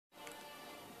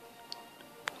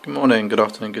Good morning, good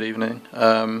afternoon, good evening.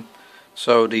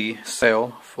 So the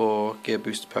sale for gear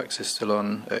booster packs is still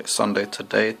on. It's Sunday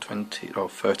today,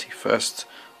 31st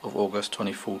of August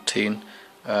 2014.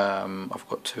 I've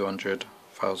got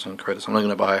 200,000 credits. I'm not going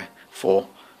to buy 4.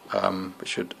 It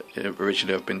should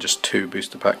originally have been just 2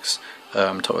 booster packs,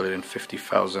 totaling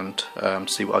 50,000.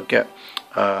 See what I get.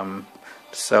 The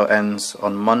sale ends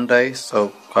on Monday,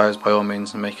 so guys, by all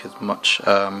means, make as much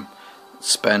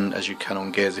spend as you can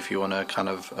on gears if you want to kind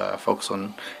of focus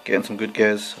on getting some good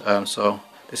gears. So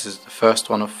this is the first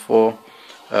one of 4.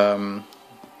 In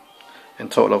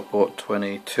total I've bought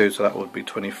 22, so that would be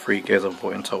 23 gears I've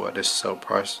bought in total at this sale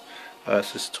price.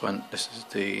 This is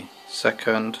the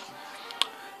second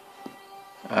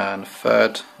and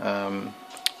third. See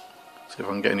if I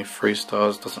can get any 3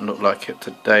 stars. Doesn't look like it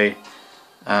today.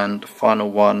 And the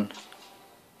final one,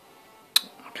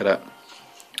 look at that.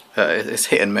 It's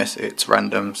hit and miss, it's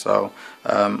random, so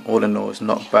all in all it's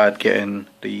not bad getting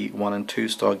the 1 and 2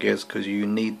 star gears, because you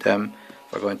need them.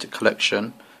 If I go into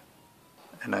collection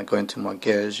and I go into my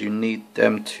gears, you need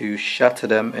them to shatter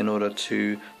them in order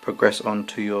to progress on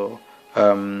to your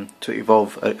to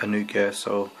evolve a new gear.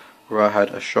 So where I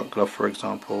had a shot glove, for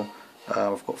example,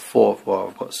 I've got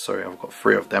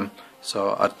 3 of them,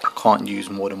 so I can't use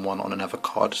more than 1 on another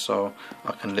card, so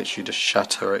I can literally just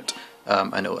shatter it,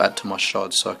 and it will add to my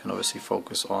shards, so I can obviously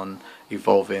focus on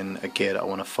evolving a gear that I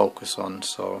want to focus on.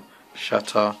 So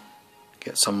shatter,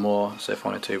 get some more, so if I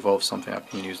wanted to evolve something I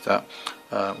can use that.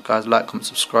 Guys, like, comment,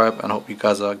 subscribe, and I hope you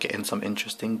guys are getting some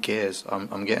interesting gears.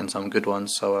 I'm getting some good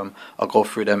ones, so I'll go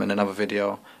through them in another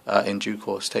video in due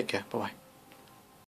course. Take care, bye bye.